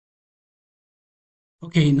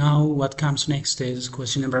Okay, now what comes next is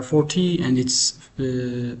question number 40, and it's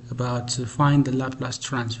about to find the Laplace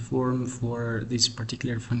transform for this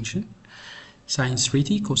particular function, sine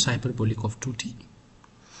 3t cos hyperbolic of 2t.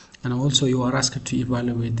 And also you are asked to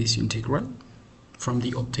evaluate this integral from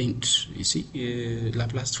the obtained,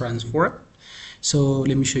 Laplace transform. So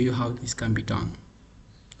let me show you how this can be done.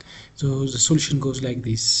 So the solution goes like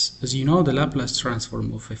this. As you know, the Laplace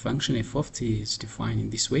transform of a function f of t is defined in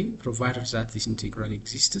this way, provided that this integral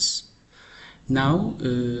exists. Now,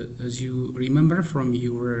 as you remember from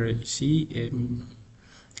your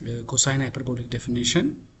cosine hyperbolic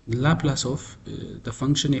definition, the Laplace of the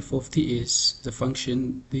function f of t is the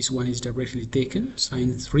function, this one is directly taken,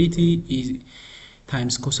 sine 3t is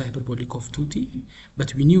times cos hyperbolic of 2t,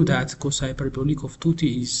 but we knew that cos hyperbolic of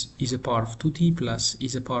 2t is a power of 2t plus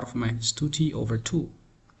is a power of minus 2t over 2,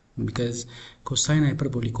 because cosine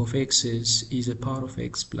hyperbolic of x is a power of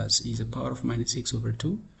x plus is a power of minus x over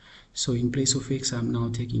 2. So in place of x I'm now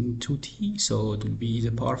taking 2t, so it will be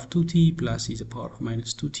the power of 2t plus is a power of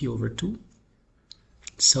minus 2t over 2.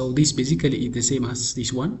 So this basically is the same as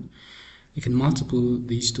this one. You can multiply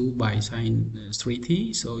these two by sine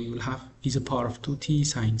 3t, so you will have e to the power of 2t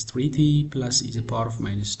sine 3t plus e to the power of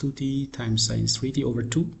minus 2t times sine 3t over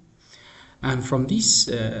 2. And from this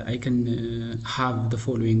I can have the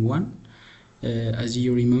following one. As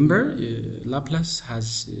you remember, Laplace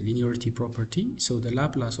has linearity property, so the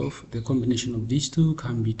Laplace of the combination of these two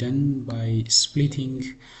can be done by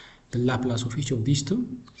splitting the Laplace of each of these two.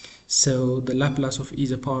 So the Laplace of e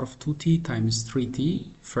to the power of 2t times 3t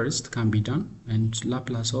first can be done, and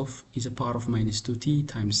Laplace of e to the power of minus 2t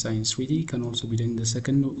times sine 3t can also be done in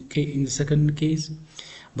the second case.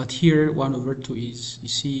 But here 1 over 2 is, you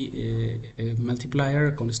see, a multiplier,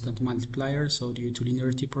 a constant multiplier, so due to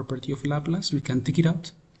linearity property of Laplace we can take it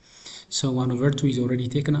out. So 1 over 2 is already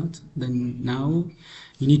taken out. Then now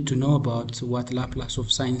you need to know about what Laplace of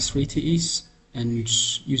sine 3t is. And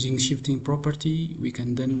using shifting property we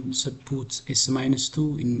can then substitute s minus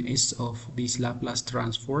 2 in s of this Laplace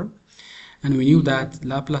transform, and we knew that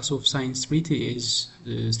Laplace of sine 3t is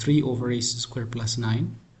 3 over s squared plus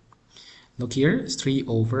 9. Look here, it's 3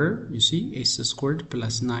 over, you see, s squared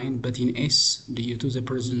plus 9, but in s, due to the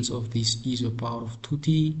presence of this e to the power of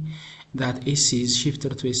 2t, that s is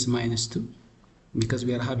shifted to s minus 2 because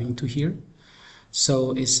we are having 2 here.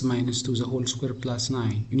 So s minus 2 the whole square plus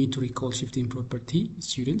 9. You need to recall shifting property,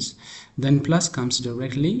 students. Then plus comes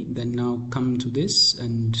directly. Then now come to this,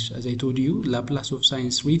 and as I told you, Laplace of sine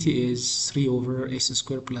 3t is 3 over s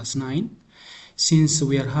squared plus 9. Since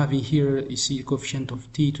we are having here, you see, coefficient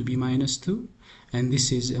of t to be minus 2, and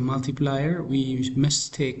this is a multiplier, we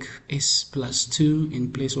must take s plus 2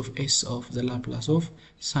 in place of s of the Laplace of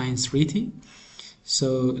sine 3t.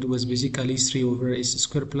 So it was basically 3 over s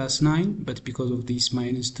squared plus 9, but because of this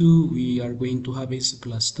minus 2 we are going to have s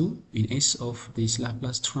plus 2 in s of this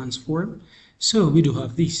Laplace transform. So we do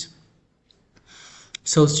have this.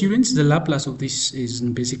 So students, the Laplace of this is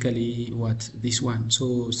basically what, this one.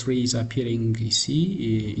 So 3 is appearing, you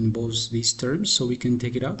see, in both these terms, so we can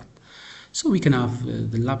take it out. So we can have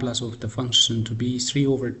the Laplace of the function to be 3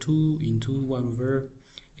 over 2 into 1 over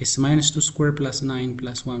s minus 2 squared plus 9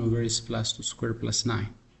 plus 1 over s plus 2 squared plus 9.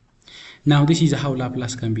 Now this is how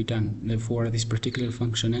Laplace can be done for this particular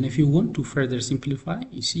function, and if you want to further simplify,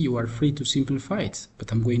 you see, you are free to simplify it,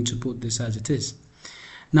 but I'm going to put this as it is.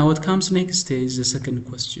 Now what comes next is the second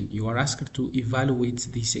question. You are asked to evaluate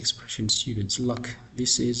this expression, students. Look,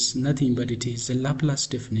 this is nothing but it is the Laplace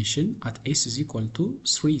definition at s is equal to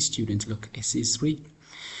 3, students. Look, s is 3.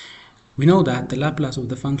 We know that the Laplace of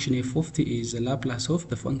the function f of t is the Laplace of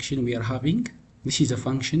the function we are having. This is a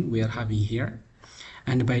function we are having here.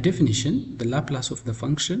 And by definition, the Laplace of the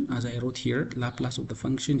function, as I wrote here, Laplace of the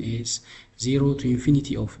function is 0 to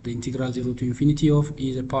infinity of, the integral 0 to infinity of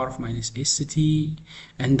e to the power of minus st,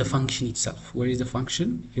 and the function itself. Where is the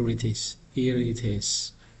function? Here it is. Here it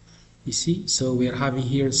is. You see? So we are having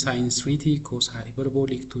here sine 3t cos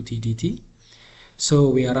hyperbolic 2t dt. So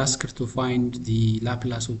we are asked to find the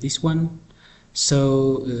Laplace of this one.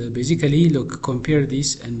 So basically, look, compare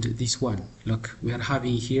this and this one. Look, we are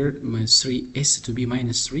having here minus 3s to be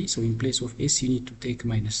minus 3. So in place of s, you need to take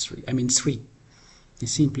minus 3. I mean 3. You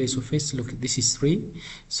see, in place of s, look, this is 3.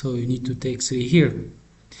 So you need to take 3 here.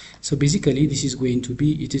 So basically, this is going to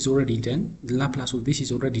be, it is already done. The Laplace of this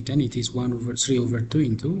is already done. It is 1 over 3 over 2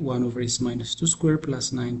 into 1 over s minus 2 squared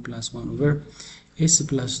plus 9 plus 1 over s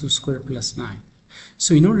plus 2 squared plus 9.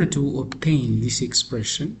 So in order to obtain this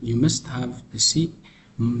expression, you must have, you see,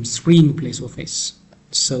 3 in place of s.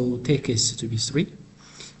 So take s to be 3.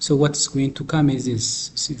 So what's going to come is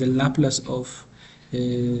this. See, the Laplace of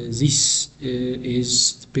this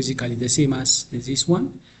is basically the same as this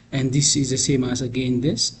one, and this is the same as again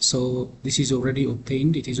this. So this is already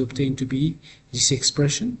obtained. It is obtained to be this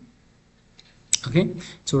expression. Okay,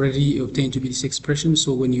 it's already obtained to be this expression.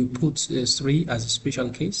 So when you put 3 as a special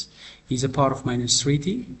case, is a power of minus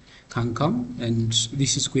 3t can come, and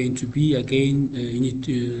this is going to be again you need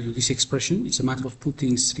to, this expression. It's a matter of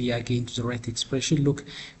putting 3 again to the right expression. Look,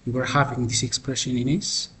 we were having this expression in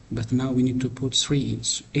s, but now we need to put 3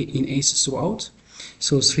 in s throughout.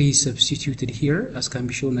 So 3 is substituted here, as can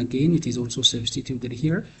be shown again. It is also substituted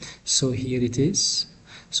here. So here it is.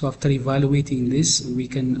 So after evaluating this, we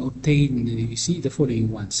can obtain, you see, the following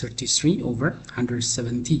one, 33 over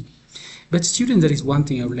 170. But students, there is one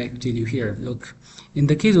thing I would like to tell you here. Look, in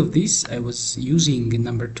the case of this, I was using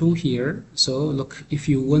number 2 here. So look, if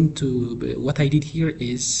you want to, what I did here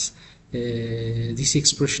is this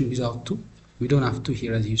expression without 2. We don't have 2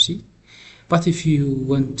 here, as you see. But if you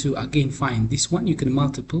want to again find this one, you can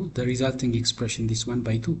multiply the resulting expression, this one,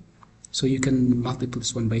 by 2. So you can multiply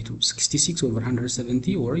this one by 2, 66 over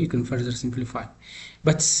 170, or you can further simplify.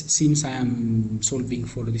 But since I am solving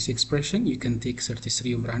for this expression, you can take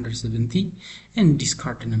 33 over 170 and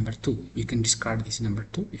discard the number 2. You can discard this number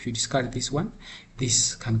 2. If you discard this one,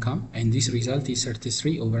 this can come, and this result is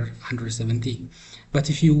 33 over 170. But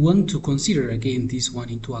if you want to consider again this one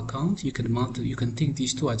into account, you can take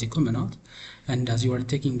these 2 as a common out, and as you are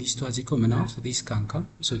taking these 2 as a common out, this can come.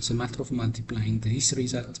 So it's a matter of multiplying this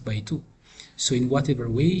result by 2. So in whatever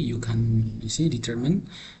way you can, you see, determine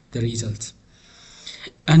the result.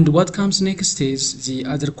 And what comes next is the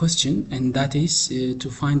other question, and that is to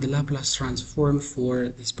find the Laplace transform for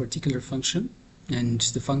this particular function. And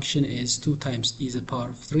the function is 2 times e to the power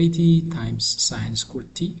of 3t times sine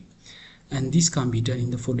squared t. And this can be done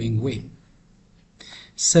in the following way.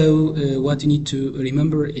 So what you need to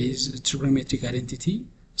remember is trigonometric identity.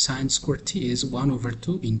 Sine squared t is 1 over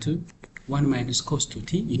 2 into 1 minus cos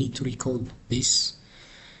 2t. You need to recall this.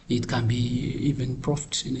 It can be even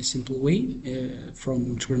proved in a simple way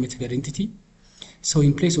from trigonometric identity. So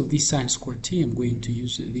in place of this sine squared t, I'm going to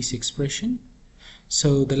use this expression.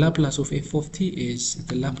 So the Laplace of f of t is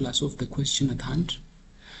the Laplace of the question at hand.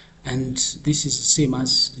 And this is the same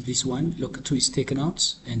as this one. Look, 2 is taken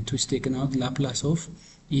out, and 2 is taken out. Laplace of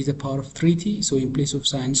e to the power of 3t. So in place of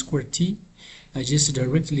sine squared t, I just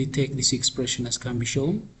directly take this expression as can be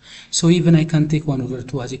shown. So even I can take 1 over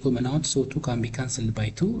 2 as a common out, so 2 can be cancelled by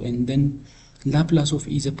 2, and then Laplace of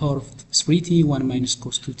e to the power of 3t, 1 minus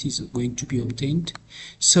cos 2t is going to be obtained.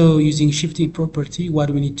 So using shifting property,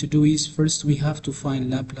 what we need to do is first we have to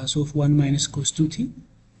find Laplace of 1 minus cos 2t,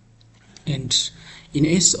 and in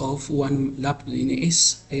s of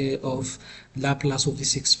Laplace of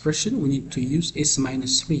this expression, we need to use s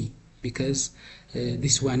minus 3, because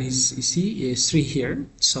this one is, you see, is 3 here.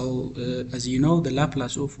 So as you know, the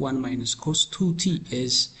Laplace of 1 minus cos 2t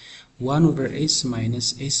is 1 over s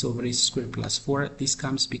minus s over s squared plus 4. This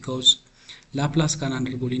comes because Laplace can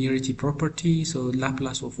undergo linearity property, so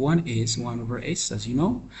Laplace of 1 is 1 over s, as you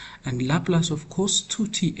know, and Laplace of cos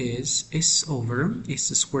 2t is s over s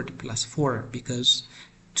squared plus 4, because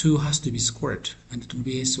 2 has to be squared, and it will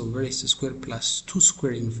be s over s squared plus 2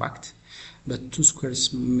 squared in fact, but 2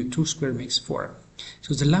 squared makes 4.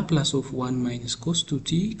 So the Laplace of 1 minus cos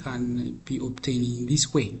 2t can be obtained in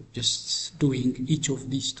this way, just doing each of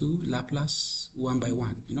these 2 Laplace one by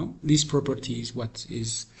one. You know, this property is what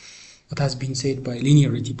has been said by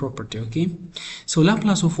linearity property. Okay, so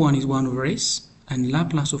Laplace of 1 is 1 over s, and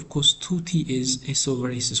Laplace of cos 2t is s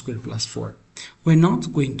over s squared plus 4. We're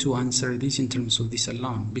not going to answer this in terms of this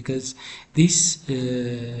alone, because this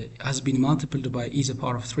has been multiplied by e to the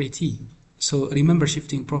power of 3t. So remember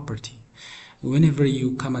shifting property. Whenever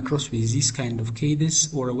you come across with this kind of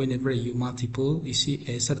cases, or whenever you multiple, you see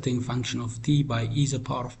a certain function of t by e to the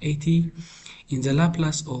power of at, in the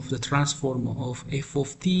Laplace of the transform of f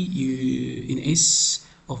of t, in s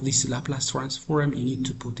of this Laplace transform, you need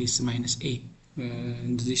to put s minus a,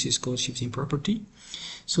 and this is called shifting property.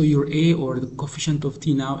 So your a, or the coefficient of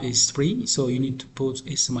t now, is 3, so you need to put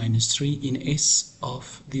s minus 3 in s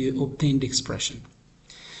of the obtained expression.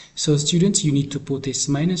 So students, you need to put s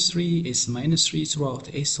minus 3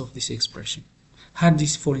 throughout s of this expression. Had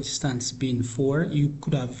this, for instance, been 4, you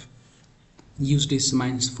could have used s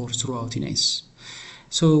minus 4 throughout in s.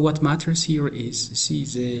 So what matters here is, see,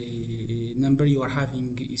 the number you are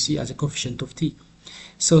having, you see, as a coefficient of t.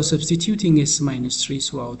 So substituting s minus 3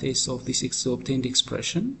 throughout s of this obtained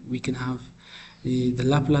expression, we can have the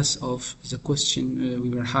Laplace of the question we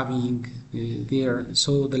were having there.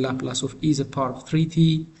 So the Laplace of e to the power of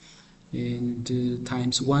 3t and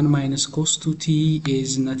times 1 minus cos 2t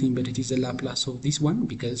is nothing but it is the Laplace of this one,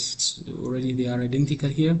 because it's already they are identical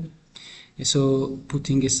here. So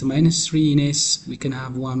putting s minus 3 in s, we can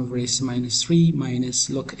have 1 over s minus 3 minus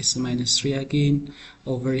log s minus 3 again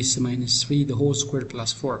over s minus 3 the whole square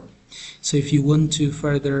plus 4. So if you want to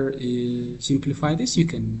further simplify this,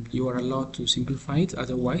 you are allowed to simplify it.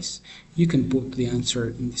 Otherwise, you can put the answer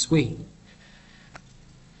in this way.